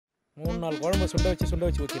3-4 குழம்பு சுண்ட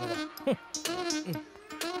வச்சு ஊத்தினங்க.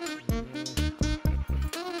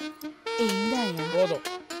 இந்தாயா போதும்.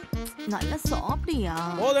 நல்லா சாப்பிட்டியா?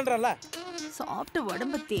 போதுன்றல்ல. சாப்பிட்டு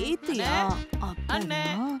உடம்ப தேத்தியா? அண்ணே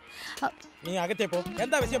நீ அகத்தே போ.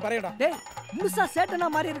 எந்த விஷயம் பரையடா. டேய் முழுசா சேட்டனா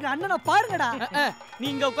மாதிரி இருக்க அண்ணனை பாருங்கடா. நீ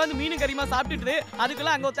இங்க உட்கார்ந்து மீன் கறிமா சாப்பிட்டுட்டு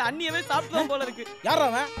அதுக்குள்ள அங்க ஒருத்த அண்ணியவே சாப்பிட்டுதான் போல இருக்கு. யாரா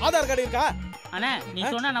அவன்? ஆதார் கார்டு இருக்கா? அண்ணே நீ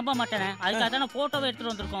சொன்னா நம்ப மாட்டேனே. அதுக்காக தான் போட்டோவை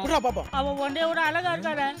எடுத்துட்டு வந்திருக்கோம். புறா பாப்பா. அவன் ஒண்டே விட அழகா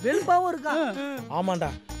இருக்கானே. வெல்பாவும் இருக்கா.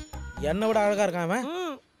 ஆமாண்டா. என்னை விட அழகா இருக்கான் அவன்.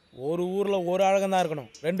 ஒரு ஊர்ல ஒரு அழகன் தான் இருக்கணும்,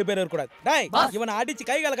 2 பேர் இருக்க கூடாது. டேய் இவனை அடிச்சு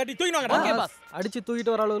கை கால கட்டி தூக்கிடுவாங்கடா. Okay pass. அடிச்சு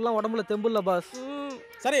தூக்கிட்டு வர அளவுக்குலாம் உடம்புல தெம்பு இல்ல பாஸ்.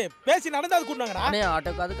 சரி பேசி நடந்தா அது கூடுவாங்கடா. அண்ணே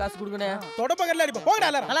ஆட்டோக்கு அது காசு கொடுங்கண்ணே. தொடப்பக்கல்ல அடிப்போம். போடா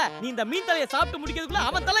எல்லாரும். அல நீ இந்த மீன் தலையை சாப்பிட்டு முடிக்கிறதுக்குள்ள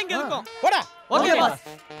அவன் தலை இங்க இருக்கும். போடா. Okay pass.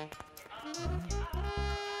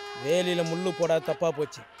 வேலியில முள்ளு போடாத தப்பா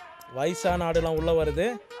போச்சு. வயசான ஆடுலாம் உள்ள வருது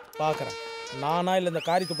பாக்குறேன். நானா இல்ல இந்த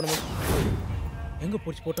காரி துப்புன எங்க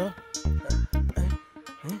போச்சு போட்டோம்?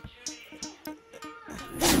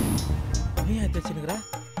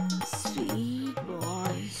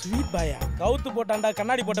 ஸ்வீட் பாயா கவுத்து போட்டாண்டா,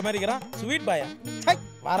 கண்ணாடி போட்ட மாதிரி இருக்கிறான். ஸ்வீட் பாயா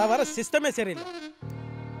வர வர சிஸ்டமே சரியில்லை.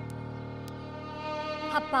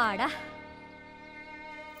 அப்பாடா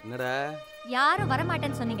என்னடா யாரும்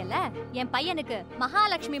வரமாட்டேன்னு சொன்னீங்கல்ல, என் பையனுக்கு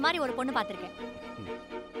மகாலட்சுமி மாதிரி ஒரு பொண்ணு பாத்திருக்கேன்.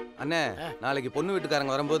 அண்ணே நாளைக்கு பொண்ணு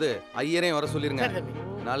வீட்டுக்காரங்க வரும்போது ஐயரையும் வர சொல்லிருங்க.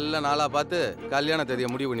 நல்ல நாளா பார்த்து கல்யாண தேதியை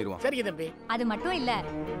முடிவு பண்ணிடுவோம். சரிங்க தம்பி. அது மட்டும் இல்ல,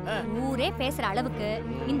 ஊரே பேசுற அளவுக்கு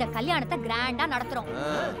இந்த கல்யாணத்தை கிராண்டா நடத்துறோம்.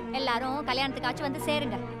 எல்லாரும் கல்யாணத்துக்காச்சும் வந்து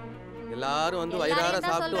சேருங்க. எல்லாரும் வந்து வயிறார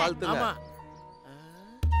சாப்பிட்டு வாழ்த்துங்க.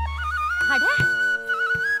 அட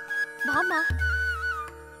வாமா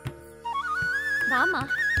வாமா,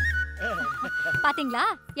 பாத்தீங்களா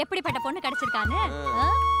எப்படிப்பட்ட பொண்ணு கிடைச்சிருக்கான்னு?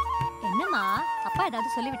 என்னம்மா அப்பா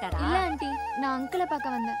ஏதாவது சொல்லிவிட்டாரா? இல்ல ஆண்டி, நான் அங்கிளை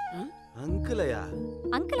பார்க்க வந்தேன். அங்கிளையா?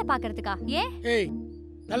 அங்கிளை பார்க்கிறதுக்கா? ஏன்? ஏய்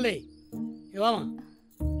நல்லே வாமா.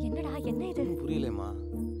 என்னடா என்ன இது? புரியலம்மா.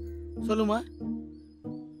 சொல்லுமா.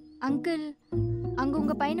 அங்கிள் அங்க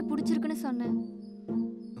உங்க பையனை பிடிச்சிருக்குன்னு சொன்னேன்.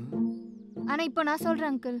 ஆனா இப்போ நான்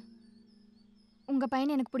சொல்றேன் அங்கிள், உங்க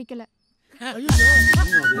பையனை எனக்கு பிடிக்கல.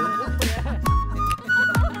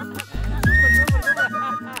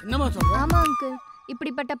 என்னமா சொல்ற? ஆமா அங்கிள்,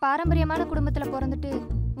 இப்படிப்பட்ட பாரம்பரியமான குடும்பத்துல பிறந்துட்டு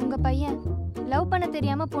உங்க பையன் லவ் பண்ண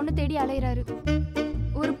தெரியாம பொண்ணு தேடி அலையறாரு.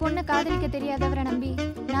 ஒரு பொண்ணை காதலிக்க தெரியாதவரை நம்பி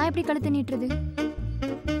நான் எப்படி கழுத்து நீட்டுறது?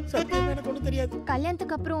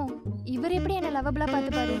 கல்யாணத்துக்கு அப்புறம் இவர் எப்படி என்ன லவபிளா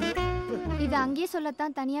பார்த்துப்பாரு? இதை அங்கேயே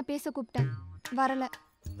சொல்லத்தான் தனியா பேச கூப்பிட்டேன், வரல.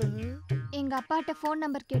 எங்க அப்பாட்ட ஃபோன்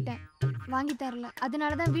நம்பர் கேட்டேன், வாங்கி தரல.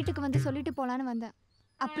 அதனாலதான் வீட்டுக்கு வந்து சொல்லிட்டு போலான்னு வந்தேன்.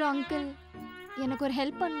 அப்புறம் அங்கிள் எனக்கு ஒரு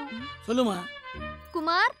ஹெல்ப் பண்ணும். சொல்லுமா.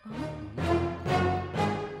 குமார்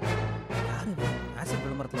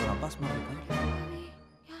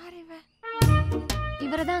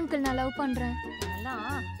இவரதான் அங்கிள் நான் லவ் பண்றேன்.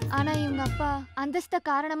 ஆனா இவங்க அப்பா அந்தஸ்த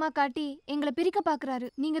காரணமா காட்டி எங்களை பிரிக்க பாக்குறாரு.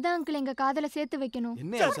 நீங்க தான் அங்கிள் எங்க காதல சேர்த்து வைக்கணும்.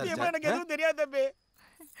 எனக்கு எதுவும் தெரியாது தம்பி.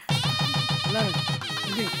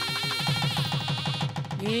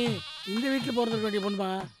 நீ இந்த வீட்டுல போறதுக்கு வேண்டிய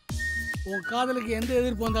பொண்ணுமா. உன் காதலுக்கு எந்த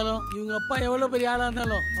எதிர்ப்பு வந்தாலும், இவங்க அப்பா எவ்வளவு பெரிய ஆளா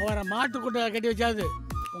இருந்தாலும் அவரை மாட்டுக்கூட்ட கட்டி வச்சாது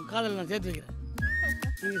உன் காதல நான் சேர்த்து வைக்கிறேன்.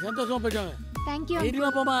 நீங்க சந்தோஷமா போயிட்டு வாங்க. தேங்க்யூ. தைரியமா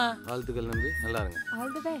போமா. வாழ்த்துக்கள் நம்பி, நல்லா இருங்க.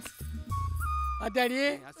 All the best. பாத்தாடி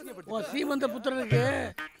உன் சீமந்த புத்திரனுக்கு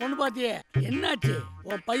பொண்ணு பாத்தியே, என்னாச்சு?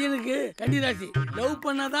 உன் பையனுக்கு கன்னி ராசி. லவ்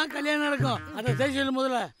பண்ணாதான் கல்யாணம் நடக்கும். அதை சரி சொல்லு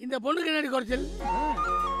முதல்ல. இந்த பொண்ணுக்கு என்னடி குறைச்சல்?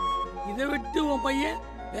 இதை விட்டு உன் பையன்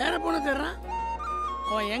வேற பொண்ணு தர்றான்.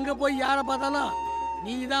 அவன் எங்க போய் யாரை பார்த்தாலும்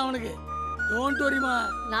நீ தான் அவனுக்கு. டோன்ட் வரிமா.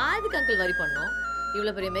 நான் எதுக்கு அங்கிள் வரி பண்ணோம்?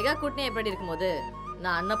 இவ்வளவு பெரிய மெகா கூட்டணி எப்படி இருக்கும்போது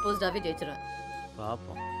நான் அண்ணன் போஸ்டாவே ஜெயிச்சிருவேன்.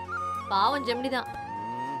 பாப்போம். பாவம் ஜெமினி தான்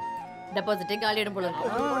டெபாசிட்டே காலியிடும் போல இருக்கு.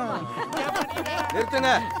 நிறுத்துங்க.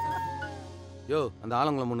 யோ அந்த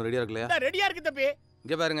ஆலங்குளம் ஒண்ணு ரெடியா இருக்கலையா? ரெடியா இருக்கு தம்பி.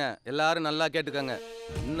 இங்க பாருங்க, எல்லாரும் நல்லா கேட்டுக்கங்க.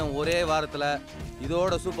 இன்னும் ஒரே வாரத்துல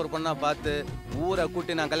இதோட சூப்பர் பண்ணா பார்த்து ஊரை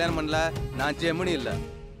கூட்டி நான் கல்யாணம் பண்ணல. நான் ஜெமினி இல்ல.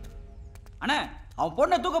 அண்ணே அவன்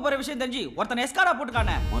பொண்ணை தூக்க போற விஷயம் தெரிஞ்சு ஒருத்தன் எஸ்காரா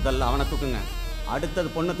போட்டுக்கானே. முதல்ல அவனை தூக்குங்க, அடுத்தது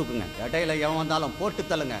பொண்ணை தூக்குங்க. இடையில எவன் வந்தாலும் போட்டு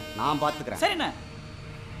தள்ளுங்க, நான் பாத்துக்கிறேன். சரிண்ணே.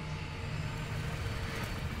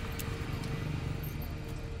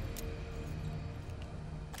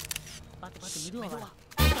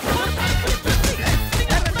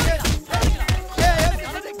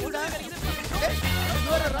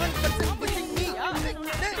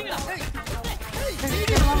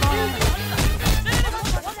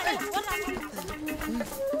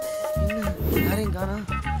 யாரையும் காணா.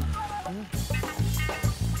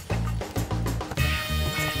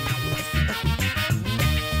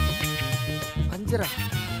 பஞ்சரா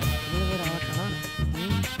வேற ஆட்டா.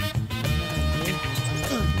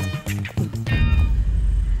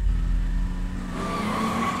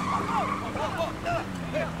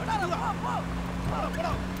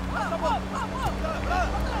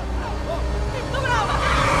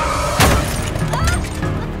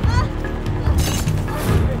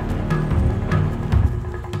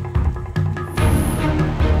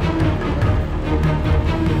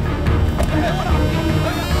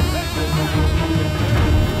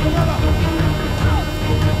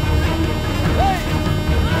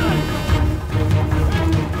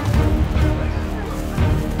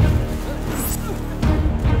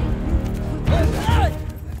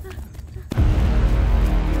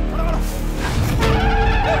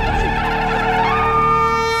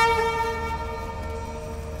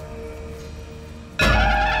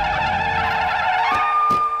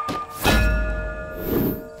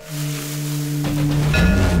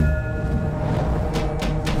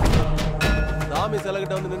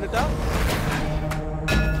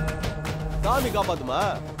 சாமி காப்பாத்துமா?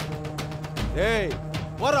 ஏய்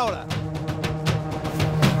போற அவள.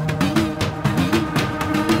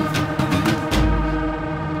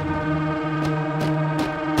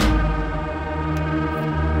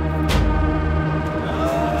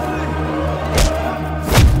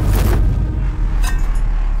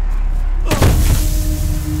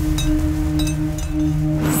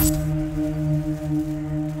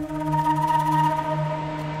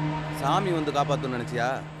 சாமி வந்து காப்பாத்தணும்னு நினைச்சியா?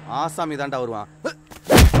 ஆசாமி தாண்டா வருவான்.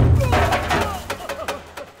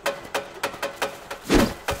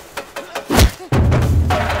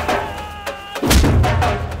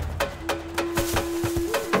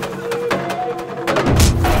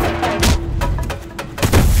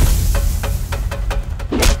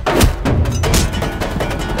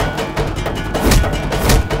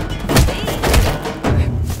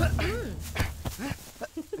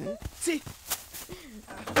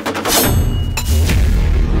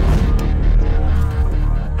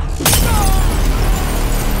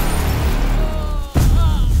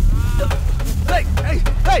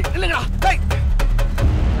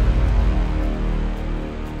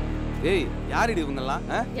 ஏய் யாரிடி இவங்கெல்லாம்?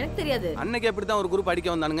 எனக்கு தெரியாது. அன்னைக்கு அப்படிதான் ஒரு குரூப் அடிக்க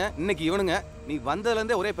வந்தானுங்க, இன்னைக்கு இவனுங்க. நீ வந்ததுல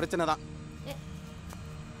இருந்தே ஒரே பிரச்சனை தான்.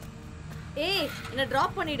 ஏய் என்ன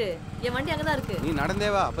டிராப் பண்ணிடு, என் வண்டி அங்கதான் இருக்கு. நீ நடந்தே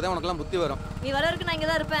வா, அப்பதான் உனக்கெல்லாம் புத்தி வரும். நீ வர வரைக்கும் நான்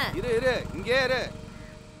இங்கதான் இருப்பேன். இரு இரு, இங்கே இரு.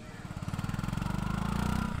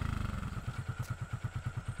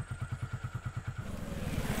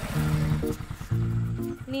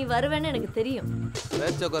 நீ வருவேன்னு எனக்கு தெரியும்.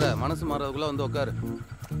 பேச்ச குறை, மனசு மாறதுக்குள்ள வந்து உட்காரு.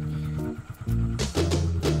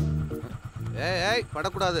 ஏய் ஏய்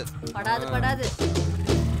படக்கூடாது. படாது படாது.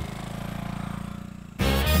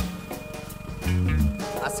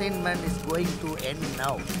 Assignment is going to end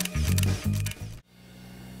now.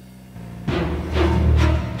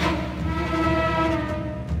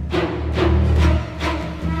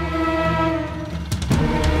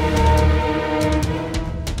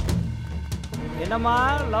 என்னம்மா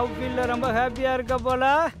லவ் ஃபீல்ல ரொம்ப ஹாப்பியா இருக்க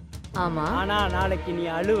போல? ஆமா. ஆனா நாளைக்கு நீ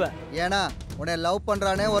அழுவ. ஏனா உன்னை லவ்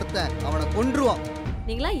பண்றானே ஒருத்தன், அவனை கொன்றுவான்.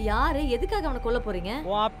 நீங்களா யாரு? எதுக்காக அவனை கொல்ல போறீங்க?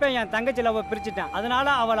 உன் அப்பா என் தங்கச்சி லவ் பிரிச்சுட்டான்,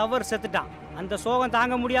 அதனால அவள் அவர் செத்துட்டான். அந்த சோகம்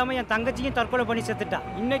தாங்க முடியாம என் தங்கச்சியும் தற்கொலை பண்ணி செத்துட்டான்.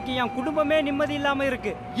 இன்னைக்கு என் குடும்பமே நிம்மதி இல்லாம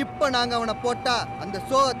இருக்கு. இப்ப நாங்க அவனை போட்டா அந்த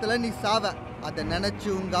சோகத்துல நீ சாவ. அதை நினைச்சு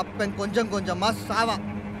உங்க அப்பன் கொஞ்சம் கொஞ்சமா சாவான்.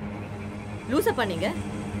 லூச பண்ணீங்க.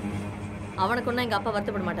 அவனை கொன்னா எங்க அப்பா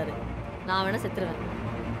வருத்தப்பட மாட்டாரு. நான் வேணா செத்துருவேன்.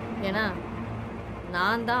 ஏன்னா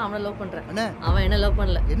நான் தான் அவனை லவ் பண்றேன். அவன் என்ன லவ்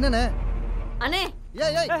பண்ணல. என்னண்ணே? அண்ணே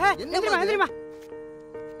ஏய் ஏய் என்னமா?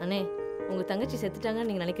 அண்ணே உங்க தங்கச்சி செத்துட்டாங்கன்னு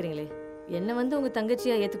நீங்க நினைக்கிறீங்களே, என்ன வந்து உங்க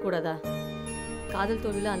தங்கச்சியா ஏத்துக்கூடாதா? காதல்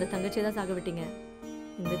தோல்வியில அந்த தங்கச்சியை தான் சாக விட்டீங்க.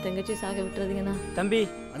 இந்த தங்கச்சியை சாக விட்டுறதுங்கண்ணா. தம்பி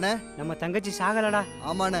அண்ணே நம்ம தங்கச்சி சாகலடா.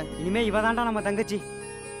 ஆமாண்ணே. இனிமே இவதான்டா நம்ம தங்கச்சி.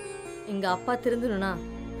 எங்க அப்பா திருந்தணும்னா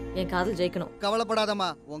என் காதல் ஜெயிக்கணும். கவலைப்படாதம்மா,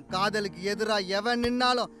 உன் காதலுக்கு எதிரா எவன்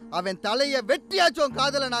நின்னாலும் அவன் தலைய வெட்டியாச்சும் உன்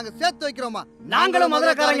காதலை நாங்க சேர்த்து வைக்கிறோமா. நாங்களும்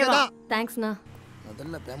மதுரைக்காரங்க தான். தேங்க்ஸ்ண்ணா.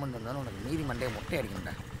 முதல்ல பேமெண்ட் பண்ணாலும் உனக்கு மீதி மண்டையை மொட்டை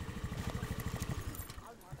அடிக்கணும்டா.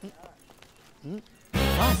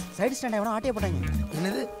 பாஸ் சைடு ஸ்டாண்ட் எவனோ ஆட்டே போட்டாங்க.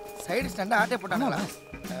 என்னது சைடு ஸ்டாண்டா ஆட்டே போட்டாங்களா?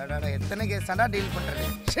 அடடா எத்தனை கேஸ் ஸ்டாண்டா டீல் பண்றது.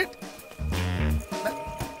 Shit.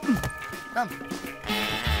 Come.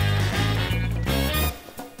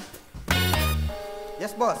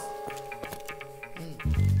 S pass.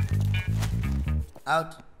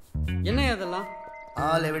 Out. என்ன அதெல்லாம்?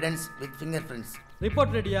 All evidence with finger prints.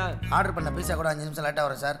 Report ரெடியா? ஆர்டர் பண்ண பீஸா கூட 5 நிமிஷம் லேட்டாக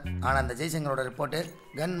வரும் சார். ஆனால் அந்த ஜெய்சங்கரோட ரிப்போர்ட்டு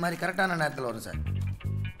கன் மாதிரி கரெக்டான நேரத்தில் வரும் சார்.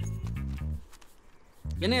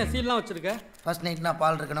 என்ன சீல்லாம் வச்சிருக்க? ஃபர்ஸ்ட் நைட்னா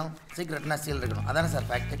பால் இருக்கணும், சீக்ரெட்னா சீல் இருக்கணும். அதானே சார்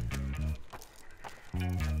ஃபேக்ட்.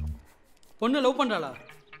 பொண்ணு லவ் பண்றாளா?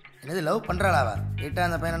 என்னது லவ் பண்ணுறாளாவா? கிட்ட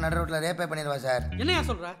அந்த பையனை நடு ரோட்டில் ரேப்பே பண்ணிடுவா சார். என்னையா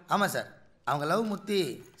சொல்ற? ஆமாம் சார், அவங்க லவ் முத்தி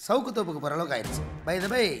சவுக்கு தோப்புக்கு போகிற அளவுக்கு ஆயிடுச்சு.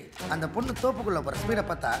 பை அந்த பொண்ணு தோப்புக்குள்ளே போகிற ஸ்பீடை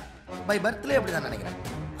பார்த்தா பை பர்த்லேயே அப்படி தான் நினைக்கிறேன்.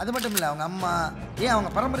 அது மட்டும் இல்லை, அவங்க அம்மா ஏன் அவங்க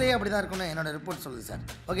பரம்பரையே அப்படி தான் இருக்குன்னு என்னோட ரிப்போர்ட் சொல்லுது சார்.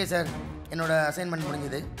 ஓகே சார், என்னோட அசைன்மெண்ட்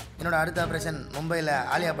முடிஞ்சுது. என்னோட அடுத்த ஆப்ரேஷன் மும்பையில்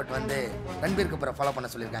ஆலியா பட் வந்து ரன்பீர் கபூரை ஃபாலோ பண்ண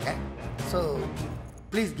சொல்லியிருக்காங்க. So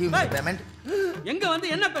please give me payment. எங்க வந்து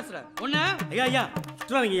என்ன பேசுற? ஒண்ணு ஐயா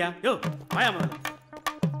சுற்றுவாங்கய்யா. யோ ஆயா முதல்ல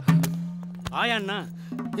ஆயாண்ணா.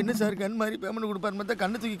 என்ன சார் கண் மாதிரி பேமெண்ட் கொடுப்பாரு பார்த்தா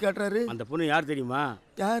கண்ணு தூக்கி காட்டுறாரு. அந்த பொண்ணு யார் தெரியுமா?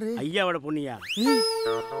 யாரு? ஐயாவோட பொண்ணுயா.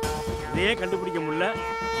 இதையே கண்டுபிடிக்க முடியல.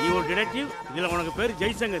 நீ ஒரு டிடெக்டிவ், இதுல உனக்கு பேரு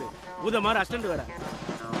ஜெய்சங்கர், பூத மாதிரி அசிஸ்டன்ட் வேற.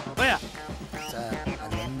 போயா சார்.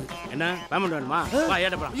 அது வந்து என்ன பேமெண்ட் வேணுமா? வா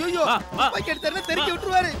ஏட்ட போலாம். ஐயோ பைக் எடுத்தறனே தெறிக்க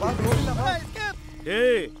விட்டுருவாரு.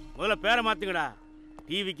 டேய் முதல்ல பேரை மாத்துங்கடா.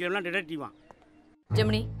 டிவிக்கு எல்லாம் டிடெக்டிவா.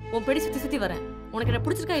 ஜெமினி உன் பெடி சுத்தி சுத்தி வரேன். உனக்கு என்ன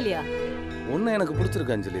பிடிச்சிருக்கா இல்லையா? ஒன்னு எனக்கு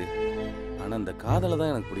பிடிச்சிருக்கு அஞ்சலி, ஆனா அந்த காதலை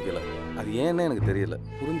தான் எனக்கு பிடிக்கல. அது ஏன்னு எனக்கு தெரியல.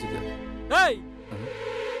 புரிஞ்சுக்க. டேய்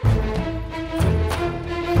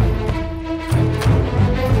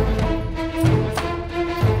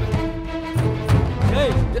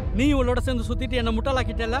இவளோட சேர்ந்து சுத்திட்டு என்ன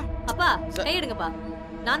முட்டாளாக்கிட்டல. அப்பா கை எடுங்கப்பா.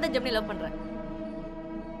 நான் தான் ஜெமினி லவ் பண்றேன்.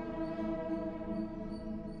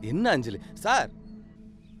 என்ன அஞ்சலி சார்?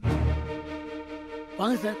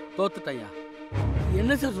 வாங்க சார். தோத்துட்டயா?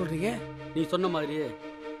 என்ன சார் சொல்றீங்க? நீ சொன்ன மாதிரியே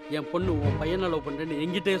என் பொண்ணு உன் பையனை லவ் பண்றேன்னு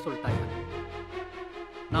என்கிட்டயே சொல்லிட்டாயா.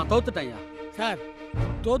 நான் தோத்துட்டேயா. சார்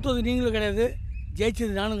தோத்தது நீங்களும் கிடையாது,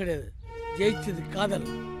 ஜெயிச்சது நானும் கிடையாது. ஜெயிச்சது காதல்.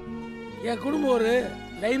 என் குடும்பம் ஒரு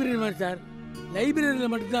லைப்ரரி மாதிரி சார்.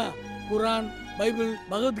 லைப்ரரியில் மட்டும்தான் குரான், பைபிள்,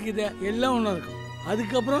 பகவத்கீதை எல்லாம் ஒன்றா இருக்கும்.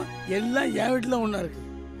 அதுக்கப்புறம் எல்லாம் என் வீட்டில் ஒன்றா இருக்கு.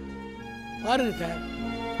 பாருங்க சார்,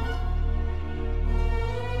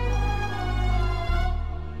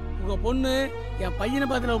 உங்கள் பொண்ணு என் பையனை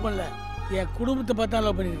பார்த்து லவ் பண்ணல, என் குடும்பத்தை பார்த்தா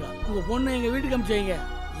லவ் பண்ணியிருக்கா. உங்கள் பொண்ணு எங்கள் வீட்டுக்கு அனுப்பிச்சு வைங்க,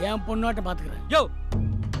 என் பொண்ணாட்ட பார்த்துக்கிறேன். யோ,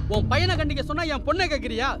 உன் பையனை கண்டிக்க சொன்னா என் பொண்ணை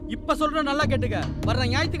கேட்கிறியா? இப்ப சொல்ற நல்லா கேட்டுக்க. வர்ற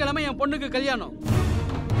ஞாயிற்றுக்கிழமை என் பொண்ணுக்கு கல்யாணம்.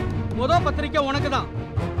 முதல் பத்திரிக்கை உனக்கு தான்.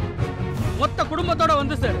 மொத்த குடும்பத்தோட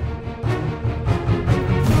வந்து சார்.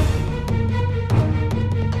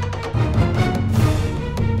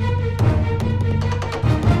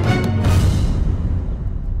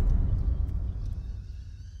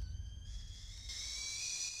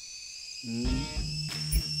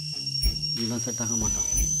 இவன் செட் ஆக மாட்டான்,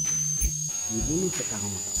 இதுவும் செட் ஆக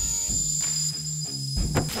மாட்டான்.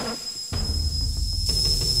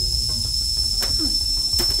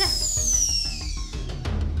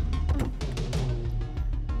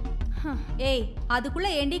 ஏய், அதுக்குள்ள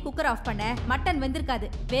ஏண்டி குக்கர் ஆஃப் பண்ண? மட்டன் வெந்திருக்காது.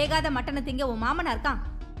 வேகாத மட்டனை திங்க உன் மாமனா இருக்கான்.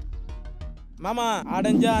 மாமா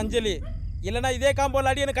அடைஞ்சா அஞ்சலி, இல்லனா இதே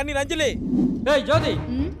காம்போல அடியன கண்ணீர் அஞ்சலி. ஏய் ஜோதி,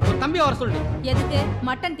 தம்பி வர சொல்லு. எதுக்கு?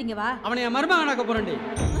 மட்டன் திங்கவா? அவனை என் மருமகனாக்க போறேன்டி.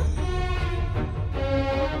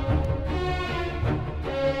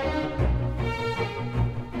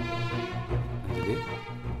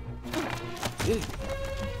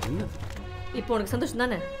 இப்போ உனக்கு சந்தோஷம்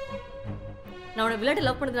தானே? நான் உன விளையாட்டு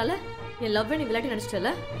லவ் பண்ணதுனால என் லவ் நீ விளையாட்டு நினைச்சிட்டல.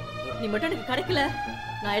 நீ மட்டும் எனக்கு கிடைக்கல,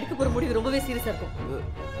 நான் எடுக்க போற முடிவு ரொம்பவே சீரியஸா இருக்கும்.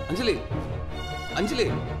 அஞ்சலி, அஞ்சலி,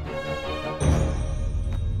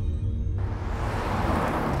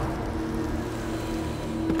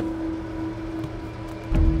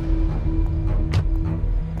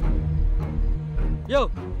 யோ,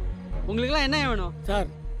 உங்களுக்குலாம் என்ன வேணும் சார்?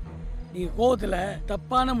 நீங்க கோவத்துல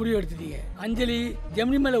தப்பான முடிவு எடுத்துட்டீங்க. அஞ்சலி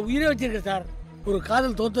ஜெமினி மேல உயிரை வச்சிருக்க சார். ஒரு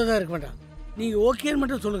காதல் தோத்ததா இருக்க வேண்டாம். நீங்க ஓகேன்னு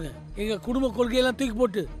மட்டும் சொல்லுங்க. எங்க குடும்ப கொள்கையெல்லாம் தூக்கி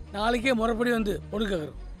போட்டு நாளைக்கே முறைப்படி வந்து பொண்ணு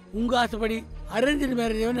கேட்குறோம். உங்க ஆசைப்படி அரேஞ்சு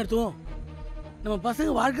மேரேஜ் நடத்துவோம். நம்ம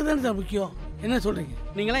பசங்க வாழ்க்கை தானே சார் முக்கியம். என்ன சொல்றீங்க?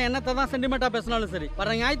 நீங்களாம் என்னத்தை தான் சென்டிமெண்டா பேசினாலும் சரி,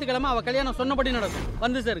 வர ஞாயிற்றுக்கிழமை அவ கல்யாணம் சொன்னபடி நடக்கும்.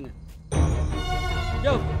 வந்து சேருங்க.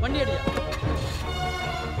 யோ, வண்டி அடியா.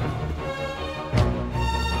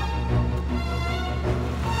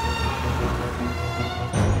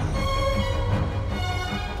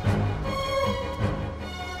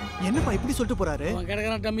 என்னப்பா இப்படி சொல்லிட்டு போறாரு? அவன்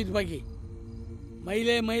கிடக்கிறான் டம்மி துப்பாக்கி.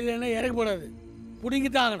 மயிலே மயிலேன்னா இறக்க போடாது,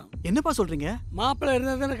 புடிங்கித்தான் ஆகணும். என்னப்பா சொல்றீங்க? மாப்பிள்ளை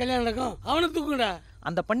இருந்தா தானே கல்யாணம் நடக்கும். அவனை தூக்குடா.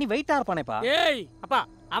 அந்த பண்ணி வெயிட்டா இருப்பானேப்பா. ஏய் அப்பா,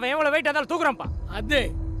 அவன் எவ்வளவு வெயிட் இருந்தாலும் தூக்குறான்ப்பா. அது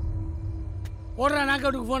போடுறா நாக்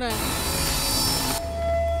அவுட்டுக்கு போன.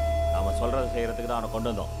 அவன் சொல்றதை செய்யறதுக்கு தான் அவனை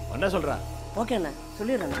கொண்டு வந்தோம். என்ன சொல்றான்? ஓகே அண்ணா,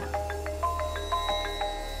 சொல்லிடுறேன்.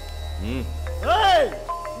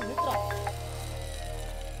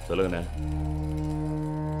 சொல்லுங்கண்ணே.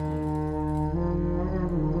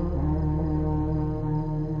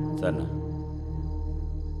 சரிண்ணா,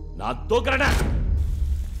 நான் தூக்குறேண்ணா.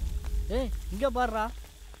 ஏய் இங்க பாருடா.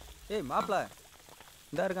 ஏய் மாப்ள,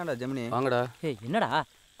 இந்த இருக்கான்டா ஜெமினி. வாங்கடா. ஏய் என்னடா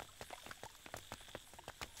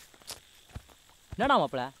என்னடா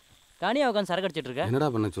மாப்ள தனியா உட்காந்து சரக்கு அடிச்சிட்டு இருக்க? என்னடா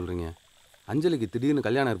பண்ண சொல்றீங்க? அஞ்சலிக்கு திடீர்னு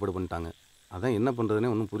கல்யாணம் ஏற்பாடு பண்ணிட்டாங்க. அதான் என்ன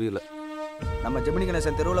பண்றதுன்னே ஒன்றும் புரியல. நம்ம ஜெமினி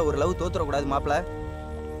கணேசன் தெருவில் ஒரு லவ் தோத்துறக்கூடாது மாப்ள.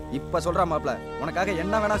 இப்ப சொல்றா மாப்ள, உனக்காக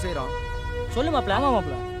என்ன வேணா செய்யறோம். சொல்லு மாப்ள. ஆமா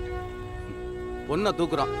மாப்ள. பொண்ணை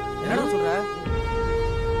தூக்குறோம். என்னடா சொல்ற?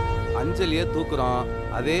 அஞ்சலியை தூக்குறோம்.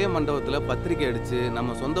 அதே மண்டபத்தில் பத்திரிக்கை அடிச்சு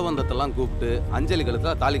நம்ம சொந்த பந்தத்தெல்லாம் கூப்பிட்டு அஞ்சலி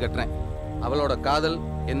கழுத்துல தாலி கட்டுறேன். அவளோட காதல்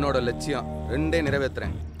என்னோட லட்சியம், ரெண்டே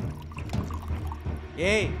நிறைவேற்றுறேன்.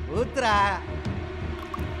 ஏய் ஊத்துறா,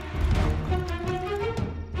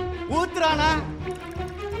 ஊத்துறானா?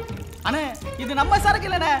 அண்ணே, இது நம்ம சரக்கு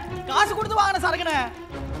இல்லண்ணே, காசு கொடுத்து வாங்கின சரக்குண்ணே.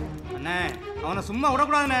 அண்ணே, அவனை சும்மா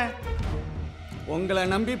விடக்கூடாதுண்ணே. உங்களை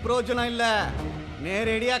நம்பி பிரயோஜனம் இல்லை.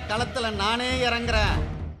 நேரடியா களத்துல நானே இறங்குறேன்.